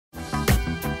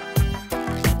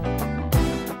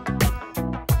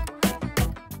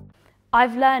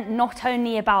I've learned not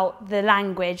only about the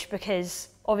language, because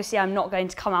obviously I'm not going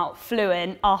to come out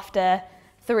fluent after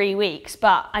 3 weeks,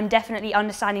 but I'm definitely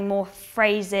understanding more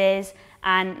phrases,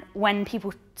 and when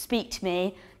people speak to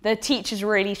me, the teachers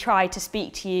really try to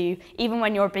speak to you, even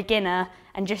when you're a beginner,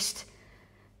 and just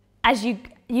as you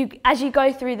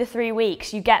go through the 3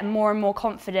 weeks, you get more and more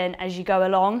confident as you go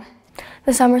along.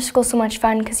 The summer school's so much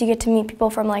fun because you get to meet people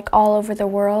from like all over the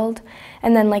world,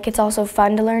 and then like it's also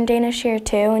fun to learn Danish here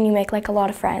too, and you make like a lot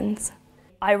of friends.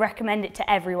 I recommend it to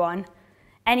everyone.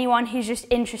 Anyone who's just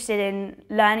interested in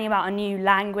learning about a new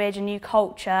language, a new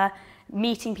culture,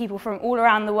 meeting people from all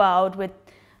around the world with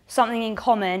something in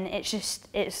common, it's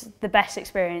the best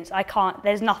experience.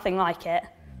 There's nothing like it.